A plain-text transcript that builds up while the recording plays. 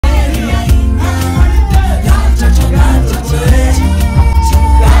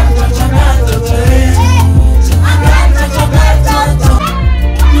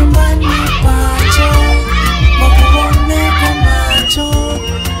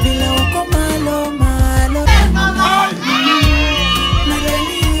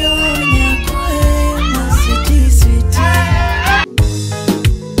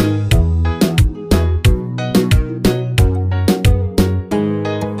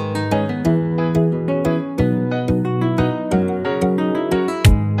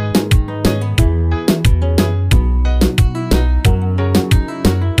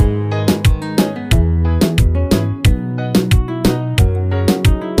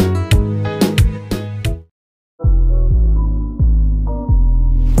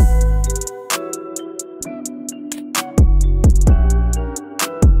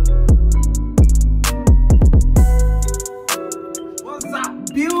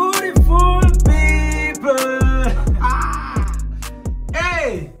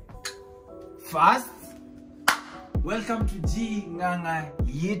Welcome to G Nganga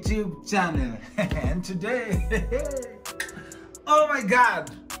YouTube channel. And today, oh my god,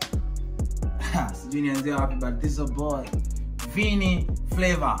 but this is a boy,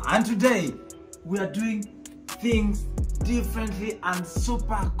 VINNYFLAVA. And today, we are doing things differently and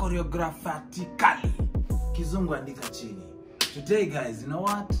super choreographatically. Kizungu andika chini. Today guys, you know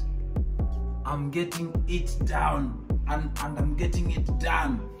what? I'm getting it down and I'm getting it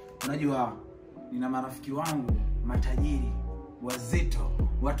done. Unajua, nina marafiki wangu matajiri, wazito,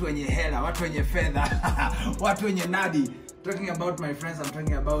 watu wenye hela, watu wenye fedha, watu wenye nadi. Talking about my friends, I'm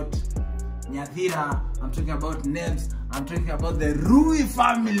talking about NYATHIRA, I'm talking about NEBZ, I'm talking about the RUIH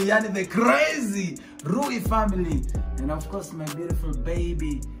family, yani the crazy RUIH family, and of course my beautiful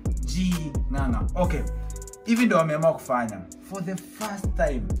baby G Nana. Okay, even though wameamua kufanya for the first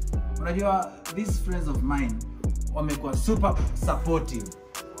time, unajua these friends of mine wamekuwa super supportive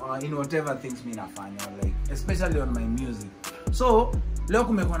in whatever things mimi nafanya, like especially on my music. So leo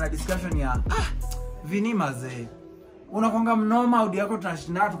kumekuwa na discussion ya Vinny mazee, unakonga mnoma audio yako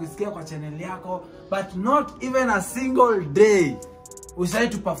tunashinda tukisikia kwa channel yako, but not even a single day usai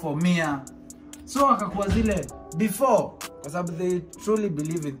to performia. So akakuwa zile before, kwa sababu they truly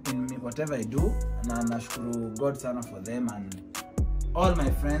believe in me, whatever I do, na nashukuru God sana for them and all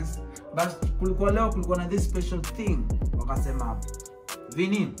my friends. But kulikuwa leo kulikuwa na this special thing, wakasema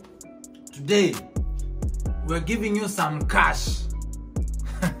Vinny, today we're giving you some cash.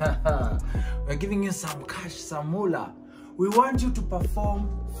 We're giving you some cash, some moolah. We want you to perform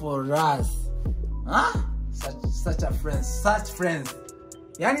for us. Huh? Such friends.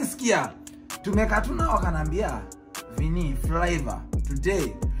 Yani sikia, tumekatuna wakanambia VINNYFLAVA,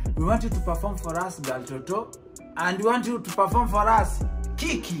 today we want you to perform for us Girl Toto, and we want you to perform for us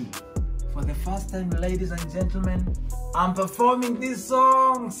Kiki. For the first time, ladies and gentlemen, I'm performing these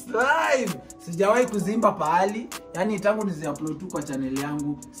songs live. Sijawahi kuzimba pahali, yani tangu nizi-upload tu kwa channel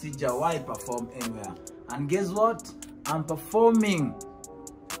yangu, sijawahi perform anywhere. And guess what? I'm performing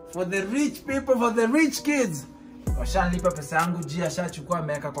for the rich people, for the rich kids. Washanlipa pesa yangu, G ashachukua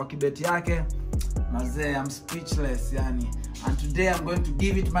ameweka kwa kibeti yake. Mazee, I'm speechless yani. And today I'm going to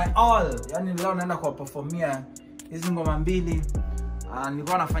give it my all. Yani leo naenda kwa performia hizi ngoma mbili.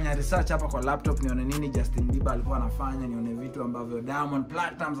 Nilikuwa nafanya research hapa kwa laptop nione nini Justin Bieber alikuwa anafanya, nione vitu ambavyo Diamond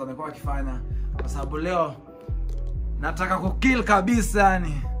Platnumz amekuwa akifanya, kwa sababu leo nataka kukill kabisa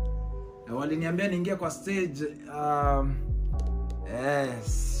yani. Waliniambia niingie kwa stage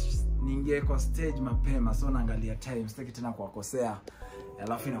niingie kwa stage mapema, so naangalia time, sitaki tena kuwakosea.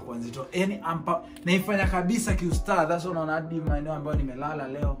 Alafu inakuwa nzito. Naifanya kabisa kiustar. That's why unaona hadi maeneo ambayo nimelala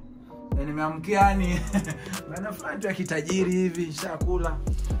leo. Na nimeamkia yani maana fulani ya kitajiri hivi shakula.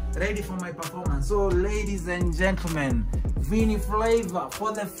 Ready for my performance. So ladies and gentlemen, VINNYFLAVA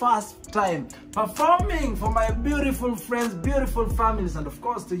for the first time performing for my beautiful friends, beautiful families, and of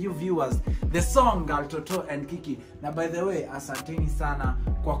course to you viewers, the song Girl Toto and Kiki. Now by the way, asanteni sana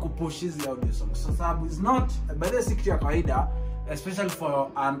kwa kupush hizi audio songs. So sababu is not by the way ya kawaida, especially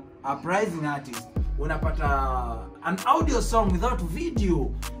for an uprising artist, unapata an audio song without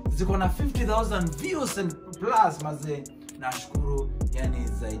video ziko na 50,000 views and plus. Maze, nashukuru yani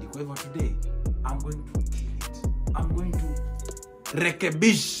zaidi. Kwa hivyo today I'm going to kill it, I'm going to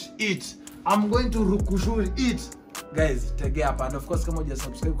rekebish it, I'm going to rukushuri it. Guys, tegea hapa, and of course kama uja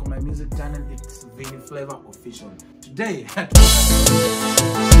subscribe kwa my music channel, it's VINNYFLAVA official. Today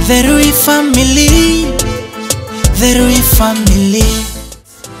the RUIH family, the RUIH family,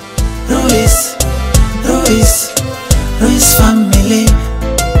 RUIH family,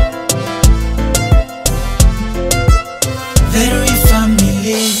 the RUIH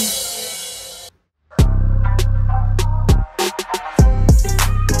family.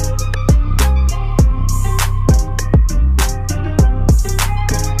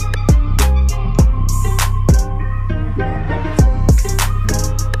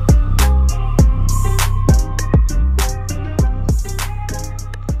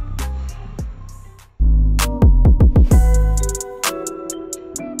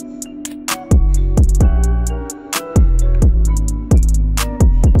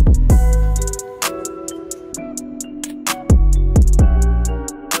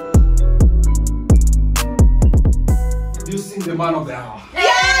 The man of the hour. Yay!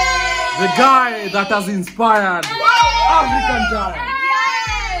 The guy that has inspired African talent.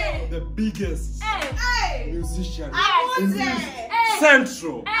 The biggest musician in this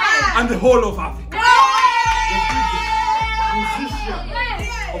Central and the whole of Africa. The biggest musician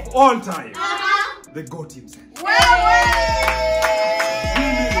of all time. The GOAT himself.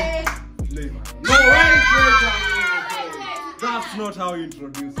 VINNYFLAVA. No, wait. That's not how you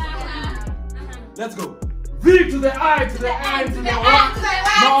introduce it. Let's go. V to the I to the N to the Y.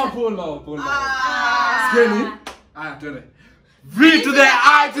 No, pull down. Skinny. Turn. V to the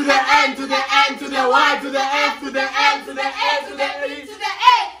I to the N to the N to the Y to the F to the N to the A to the E to the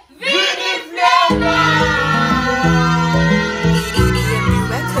A. VINNYFLAVA.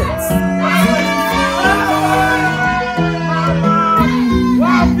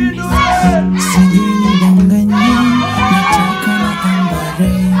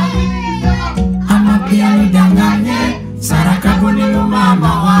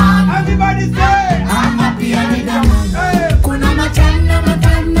 Everybody say, I'm happy and kuna matana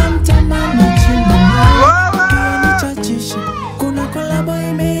kuna kolabo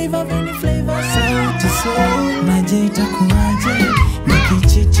imeiva VINNYFLAVA sauti so maje itakuaje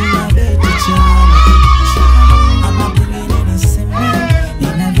nikichichi na beti chama ama pengine niseme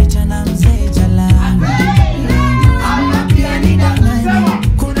nina vijana mzee jalani ama pia nidanganya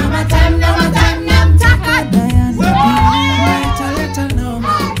kuna matana mtaka dayani italeta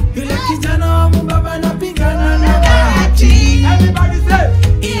noma yule kijana wa mbaba napigana na bahati. everybody say,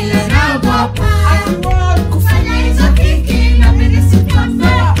 Ile naogopa kufanya hizo kiki na mimi sitambe.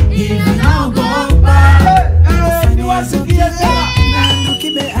 Ile naogopa kufanya hizo kiki na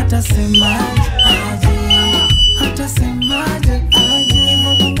Kibe atasemaje aje, atasemaje aje,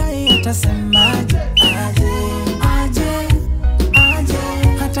 Mungai atasemaje aje,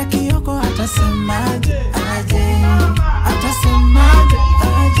 hata Kioko atasemaje aje, atasemaje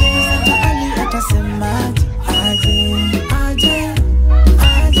aje, hata Ali atasemaje aje.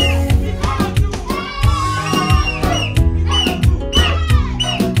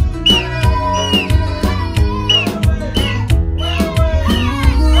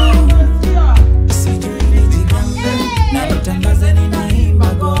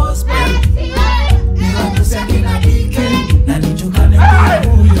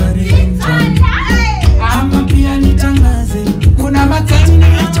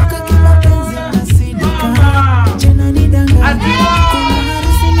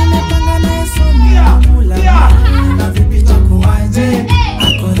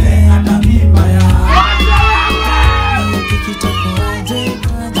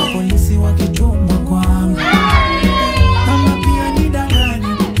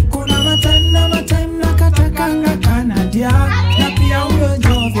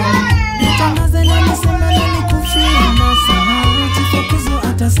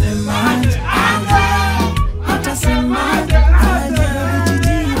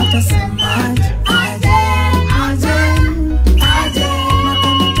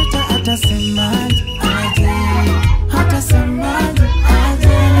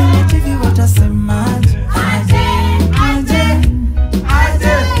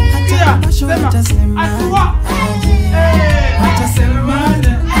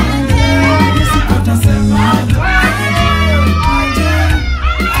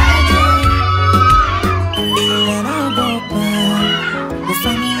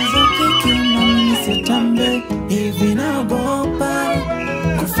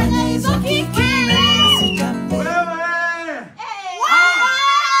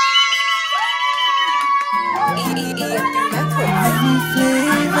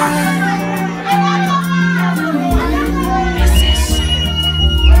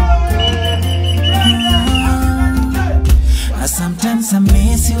 Sometimes I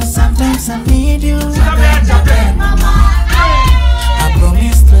miss you, sometimes I need you. Jabe, mama. I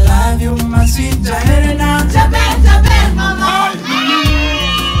promise to love you, my sweet Jabe, mama.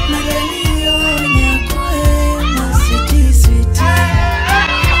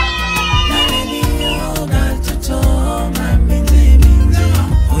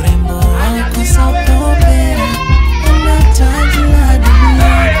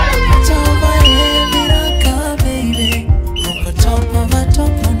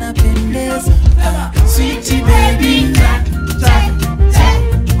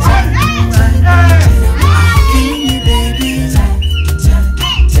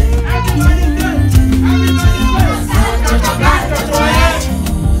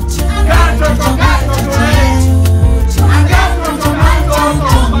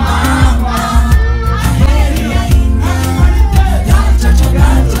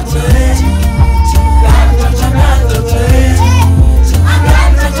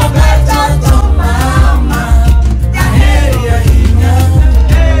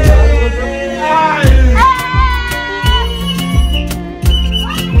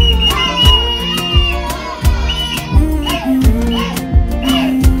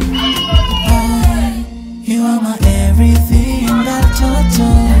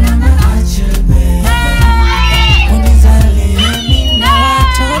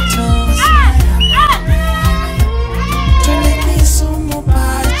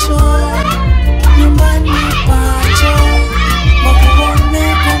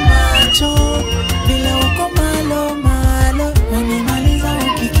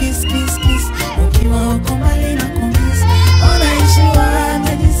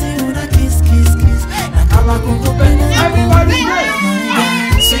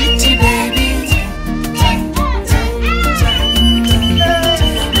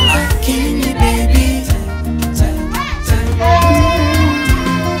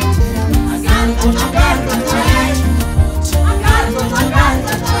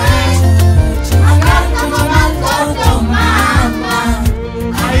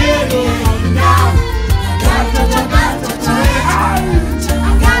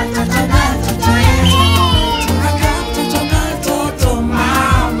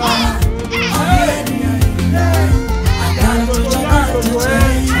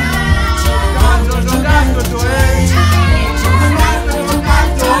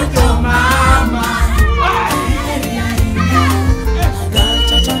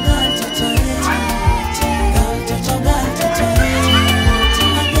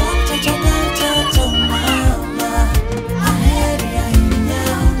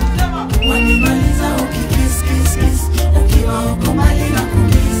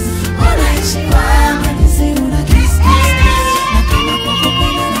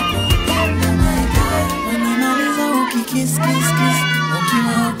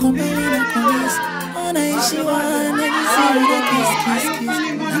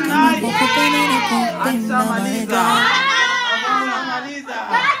 Linda Maega.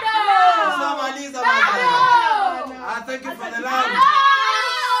 Thank you for the love.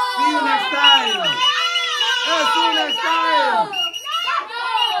 See you next time. See you next time.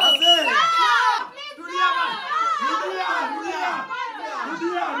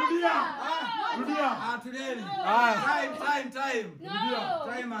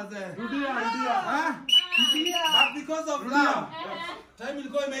 But because of love, time will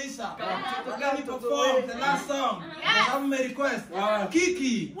go imeisha. Let me perform the last song. Have my request.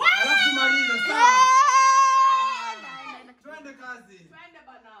 Kiki. Alafu tumalize sawa. Twende kazi.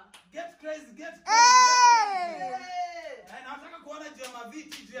 Get crazy, get crazy. Nataka kuona juu ya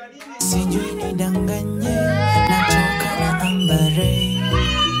maviti juu ya nini? Sijui nidanganye, nachoka na ambare.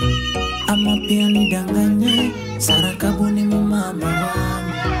 Ama pia nidanganye, sarakabu ni mama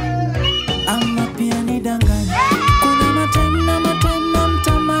wangu. Ama pia nidanganye, kuna matime na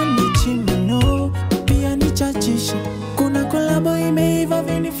mtamani chimano. Pia nichachisha, kuna kolabo imeiva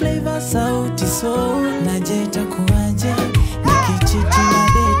VINNYFLAVA sauti soul. Naje itakuwaje, nikichiti na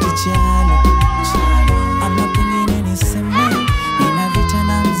date chalo. Ama pengine niseme, nina vita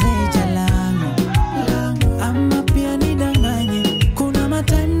na mzee Jalamo. Ama pia nidanganye, kuna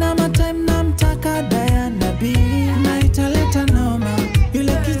matime na mtaka Diana B. Na italeta noma,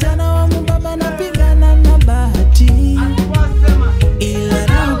 yule kijana wa mbaba napigana na bahati. Ila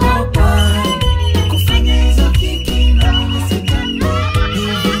naogopa kufanya hizo kiki na mimi sitambe.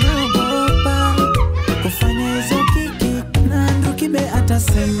 Hivi naogopa kufanya hizo kiki na Ndukibe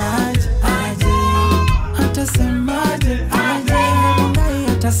atasemaje aje. Atasemaje aje. Mungai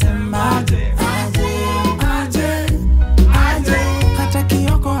atasemaje aje. Aje hata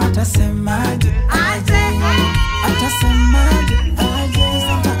Kioko atasemaje aje. Atasemaje aje.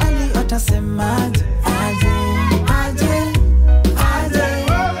 Santa Ali atasemaje aje.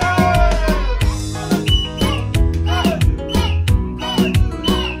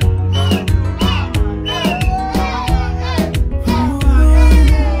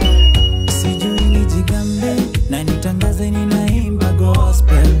 Sijui nijigambe na nitangaze ninaimba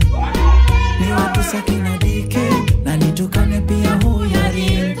gospel. Ni watu sakina dike na nitukane pia huya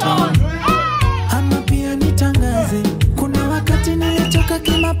ringtone. Ama pia nitangaze, kuna wakati nilichoka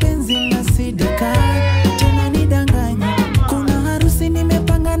kimapenzi na sidika. Tena nidanganye, kuna harusi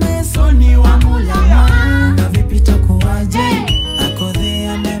nimepanga na Yesoni wa Mulama. Na vipita kuwaje,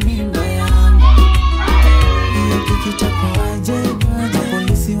 akodhea na mimba yangu. Hiyo kikita kuwaje,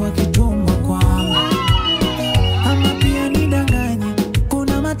 polisi wakitumwa kwangu. Ama pia nidanganye,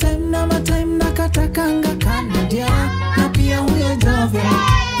 kuna matime na katakanga Kanadia. Na pia huyo Jove,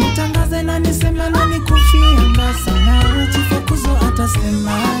 nitangaze na niseme na nikufia mbasana. Chifokuzo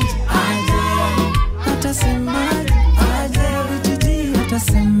atasemaje aje. Atasemaje aje. Bijiji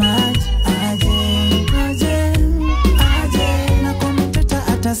atasemaje aje. Na komenteta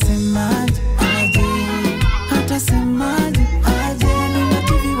atasemaje aje. Atasemaje aje. Nina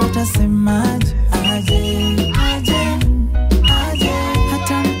TV watasemaje aje.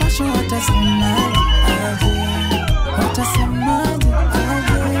 Hata Mpasho atasemaje aje. Watasemaje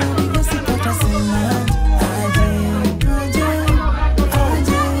aje. Gossip atasemaje aje.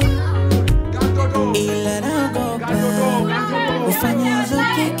 Ila naogopa kufanya hizo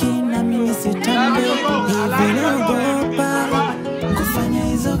kiki na mimi sitambe. Hivi naogopa kufanya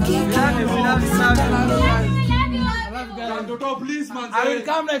hizo kiki na mimi sitambe. Please, man. I will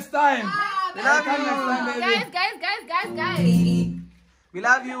come next time. We love you. Guys. We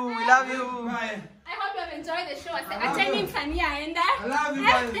love you. I hope you have enjoyed the show. Attending Tania and I love you,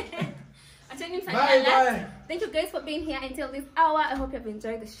 bye. attending Bye, Tania. bye. Thank you guys for being here until this hour. I hope you have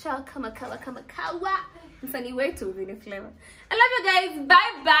enjoyed the show. Kama kawa. Msanii wetu VINNYFLAVA. I love you guys.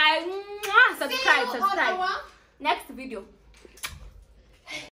 Bye. Subscribe. Next video.